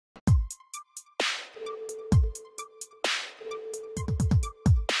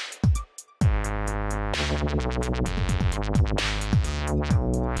Hola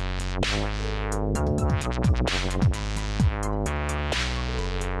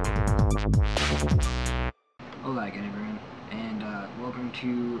again, everyone, and welcome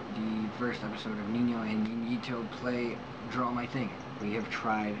to the first episode of Niño and Niñito play Draw My Thing. We have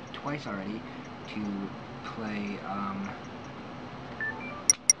tried twice already to play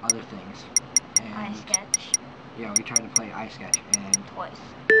other things. And iSketch. Yeah, we tried to play iSketch, and Twice.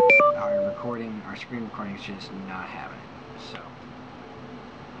 our screen recording is just not having it. So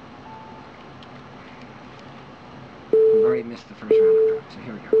we've already missed the first round of draw. So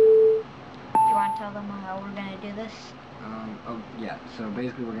here we go. You want to tell them how we're going to do this? Oh, yeah, so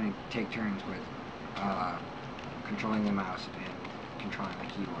basically we're going to take turns with controlling the mouse and controlling the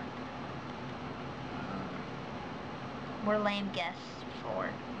keyboard. We're lame guests 4.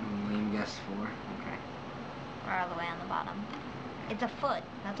 Lame guess 4? Okay. We're all the way on the bottom. It's a foot.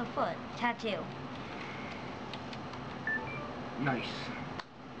 That's a foot. Tattoo. Nice.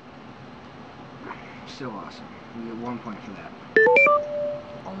 Still awesome. We get 1 point for that.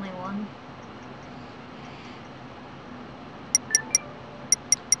 Only 1.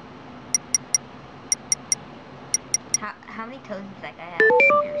 How many toes does that guy have?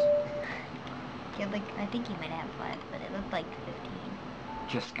 Who cares? Yeah, like, I think he might have 5, but it looked like 15.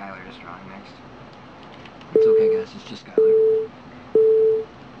 Just Skylar is drawing next. It's okay, guys. It's just Skylar.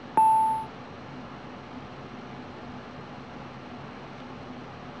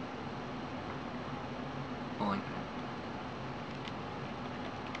 Bowling pin.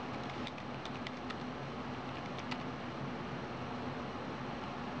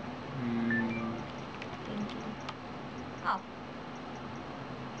 Thank you. Oh.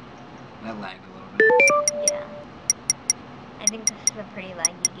 That lagged a little bit. Yeah. I think this is a pretty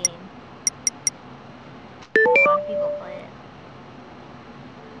laggy game. A lot of people play it.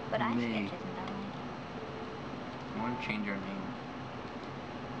 But iSketch isn't that laggy. I want to change our name.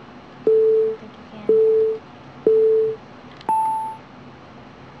 I don't think you can.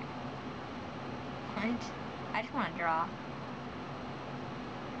 What? I just want to draw.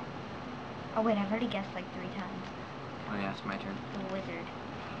 Oh wait, I've already guessed like 3 times. Oh yeah, it's my turn. The wizard.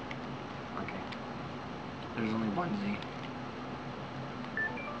 Okay. There's only one Z.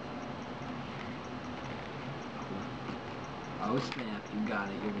 Oh snap, you got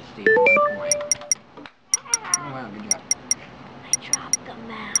it. You're received 1 point. Oh wow, good job. I dropped the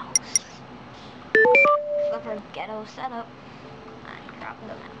mouse. Clever ghetto setup. I dropped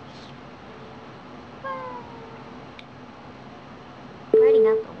the mouse. Writing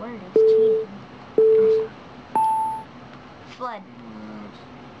out the word is cheating. Flood.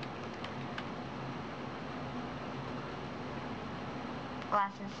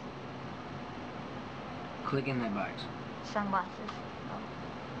 Glasses. Click in that box. Sunglasses. Oh.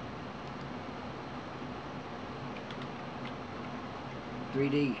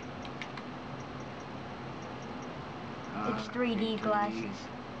 $3D. It's 3D glasses.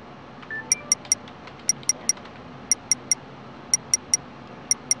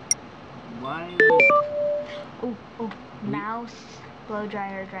 Why? Oh, mouse, blow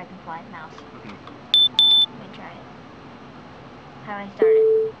dryer, dragonfly, mouse. Okay. Let me try it. How I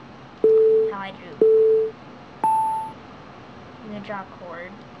started. How I drew. I'm gonna draw a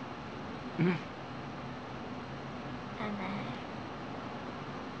chord. And then...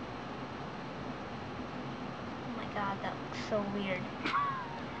 Oh my god, that looks so weird.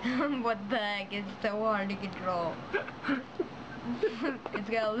 What the heck? It's so hard to control. It's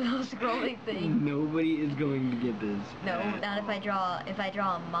got a little scrolling thing. Nobody is going to get this. No, not if I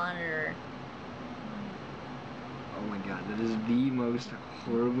draw a monitor. Oh my god, that is the most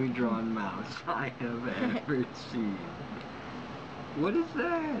horribly drawn mouse I have ever seen. What is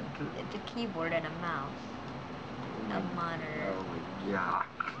that? It's a keyboard and a mouse. A monitor. Oh my god.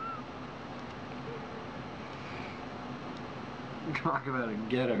 Talk about a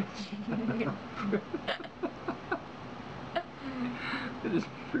ghetto. It is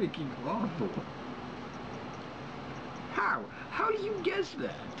freaking awful. How? How do you guess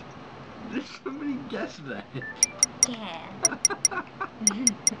that? Did somebody guess that? Yeah.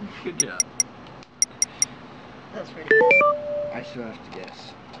 Good job. That's pretty good. I still have to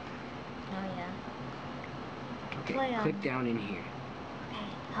guess. Oh yeah. Okay, click down in here. Okay.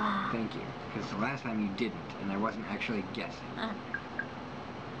 Thank you. Because the last time you didn't, and I wasn't actually guessing.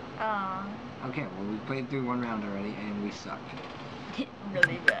 Aw. Okay, well we played through 1 round already, and we sucked.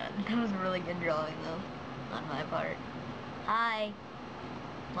 Really bad. That was a really good drawing though, on my part. Hi.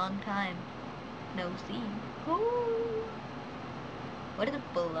 Long time. No see. Ooh. What is a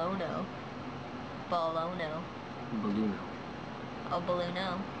ballono? Ballono. Balloon. A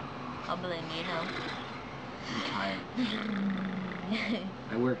balloono. A balloonino. I'm tired.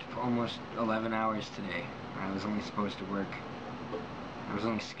 I worked for almost 11 hours today. I was only supposed to work. I was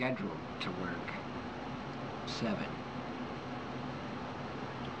only scheduled to work 7.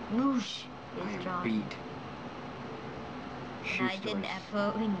 Moosh I is am drawn. beat. And I did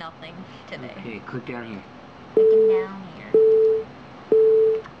absolutely nothing today. Okay, click down here. Clicking down here.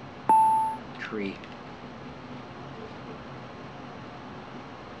 Tree.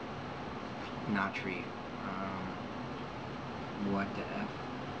 Not tree. What the F?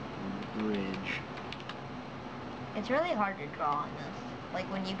 Bridge. It's really hard to draw on this. Like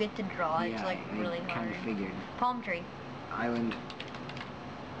when you get to draw, it's like really I hard. kind of figured. Palm tree. Island.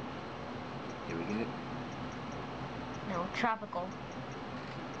 Did we get it? No, tropical.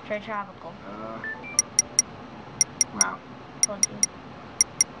 Try tropical. Wow. Told you.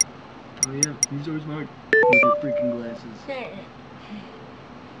 Oh yeah, he's so smart. With your freaking glasses.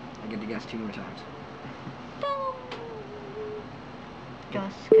 I get to guess 2 more times.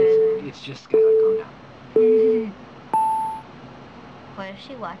 Just Skylar. It's just Skylar, calm down. What if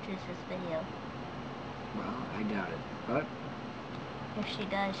she watches this video? Well, I doubt it. But, If she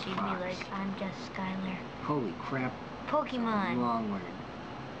does, she'd be like, I'm just Skylar. holy crap. Pokemon. Wrong word.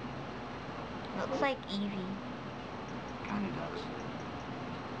 Looks like Eevee. Kinda does.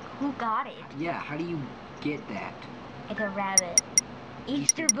 Who got it? Yeah, how do you get that? It's a rabbit.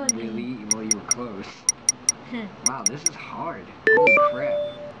 Easter bunny. Really? Well, you were close. Wow, this is hard. Holy crap.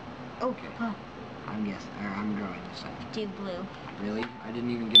 Oh, I'm guessing, or I'm drawing this time. do blue. Really? I didn't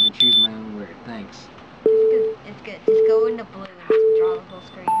even get to choose my own word. Thanks. It's good. Just go into blue and just draw the whole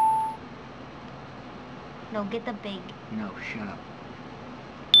screen. No, get the big. No, shut up.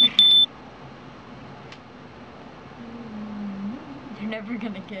 They're never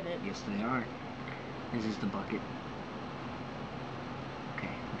gonna get it. Yes, they are. This is the bucket. Okay,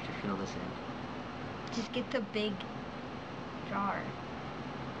 we should fill this in. Just get the big jar.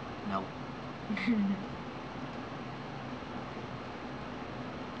 No.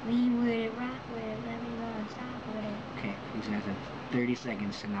 Lean with it, rock with it, let me know, stop with it. Okay, he's gonna have 30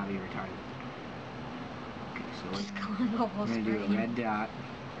 seconds to not be retarded. Okay, so Just go on the whole we're gonna do a screen. red dot.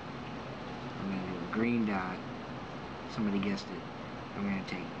 I'm gonna do a green dot. Somebody guessed it. I'm gonna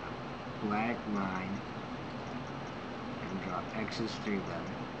take a black line and draw X's through them.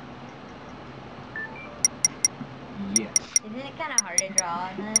 Yes. Isn't it kind of hard to draw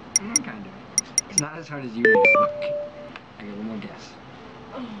on that? Kind of. It's not as hard as you made it look. I get one more guess.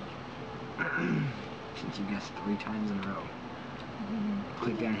 Since you guessed 3 times in a row.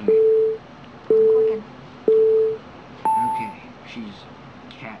 Click down here. I'm clicking. Okay,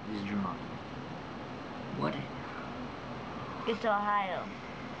 cat is drawn. What? It's Ohio.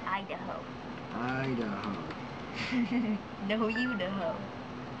 Idaho. Idaho. No, Idaho.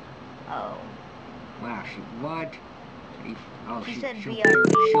 Oh. Wow, what? Oh, She said she'll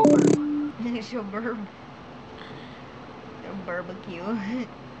BRB. She'll burn. She'll barbecue.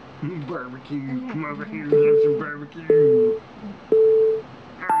 Barbecue, come over here and have some barbecue.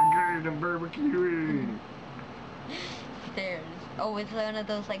 I'm good at barbecue. Stairs. Oh, it's one of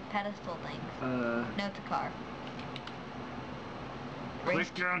those like pedestal things. No, it's a car.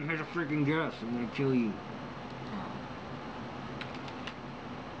 Click down here to freaking guess. I'm gonna kill you. Oh.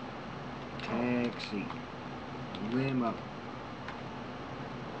 Taxi. Limo.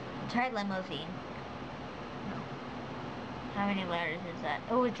 Try limousine. No. How many letters is that?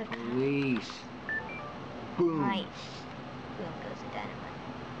 Oh, it's a car. Police. Boom. Nice. Boom goes the dynamite.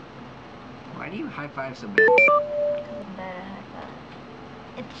 Why do you high five so bad? Because I'm bad at high five.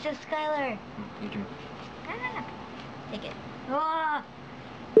 It's just Skylar. Your turn. Ah, take it. Ah!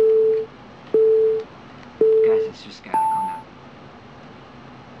 Guys, it's just Skylar. Calm down.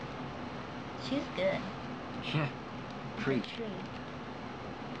 She's good. Yeah. Tree. Tree.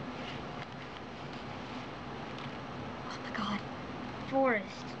 Oh my god.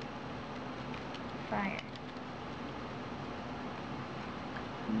 Forest. Fire.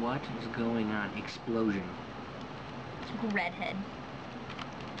 What is going on? Explosion. Redhead.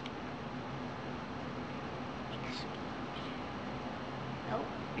 Oh.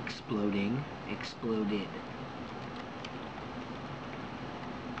 Exploding. Exploded.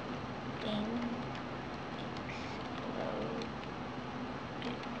 Explode.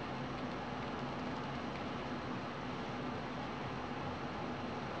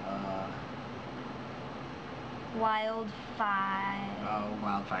 Wildfire. Oh,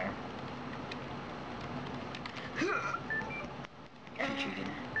 wildfire. She cheated.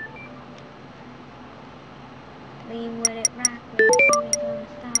 Lean with it, rock with it, we ain't gonna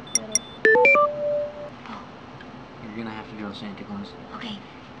stop with it. Oh, You're gonna have to draw Santa Claus. okay.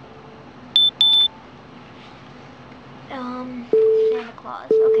 Claus.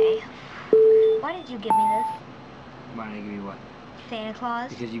 Okay. Why did you give me this? Why did I give you what? Santa Claus?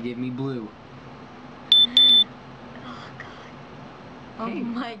 Because you gave me blue. Oh, God. Oh, Hey,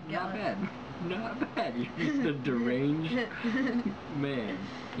 my God. Not bad. Not bad. You're just a deranged man.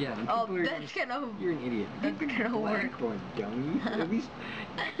 Yeah, and Oh, people are that's gonna... You're an idiot. That's Pick gonna black work. one, dummy. At least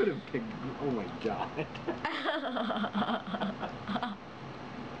you could have picked... Oh, my God.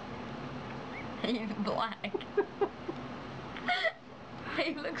 He's black.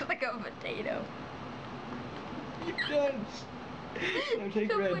 He looks like a potato. He does. No,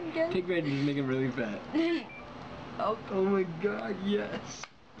 take Someone red. get- Take red and just make him really fat. Oh. Oh my God, yes.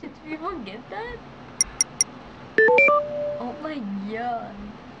 Did people get that? Oh my God.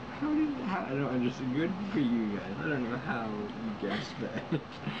 How, I don't understand. Good for you guys. I don't know how you guessed that.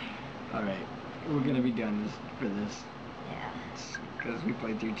 Alright, we're gonna be done for this. Yeah. Because we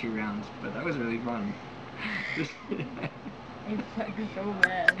played through 2 rounds, but that was really fun. It sucks so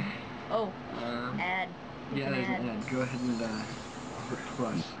bad. Oh, ad. Yeah, there's an ad. Go ahead and hit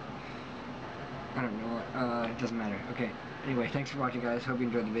plus. I don't know. It doesn't matter. Okay. Anyway, thanks for watching, guys. Hope you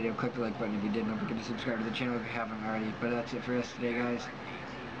enjoyed the video. Click the like button if you did. Don't forget to subscribe to the channel if you haven't already. But that's it for us today, guys.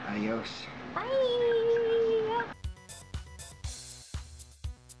 Adios. Bye.